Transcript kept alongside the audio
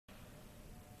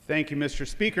Thank you, Mr.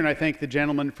 Speaker, and I thank the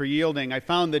gentleman for yielding. I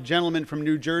found the gentleman from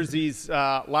New Jersey's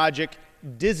logic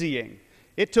dizzying.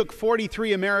 It took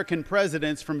 43 American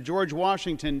presidents from George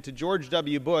Washington to George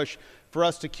W. Bush for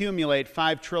us to accumulate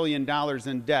 $5 trillion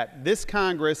in debt. This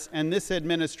Congress and this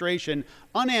administration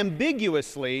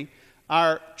unambiguously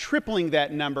are tripling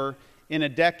that number in a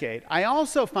decade. I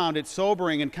also found it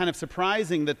sobering and kind of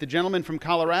surprising that the gentleman from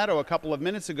Colorado a couple of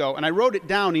minutes ago, and I wrote it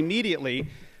down immediately,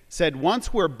 said,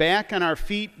 once we're back on our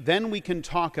feet, then we can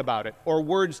talk about it, or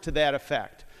words to that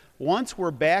effect. Once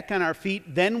we're back on our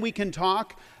feet, then we can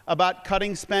talk about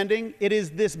cutting spending. It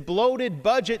is this bloated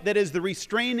budget that is the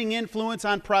restraining influence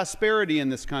on prosperity in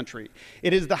this country.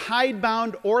 It is the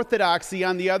hidebound orthodoxy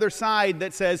on the other side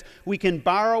that says we can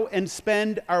borrow and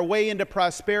spend our way into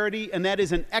prosperity, and that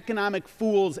is an economic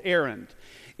fool's errand.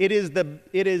 It is the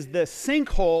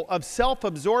sinkhole of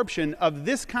self-absorption of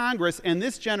this Congress and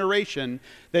this generation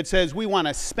that says we want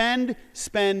to spend,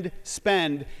 spend,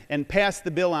 spend, and pass the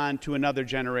bill on to another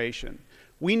generation.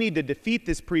 We need to defeat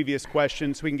this previous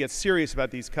question so we can get serious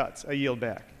about these cuts. I yield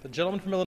back. The gentleman from Illinois.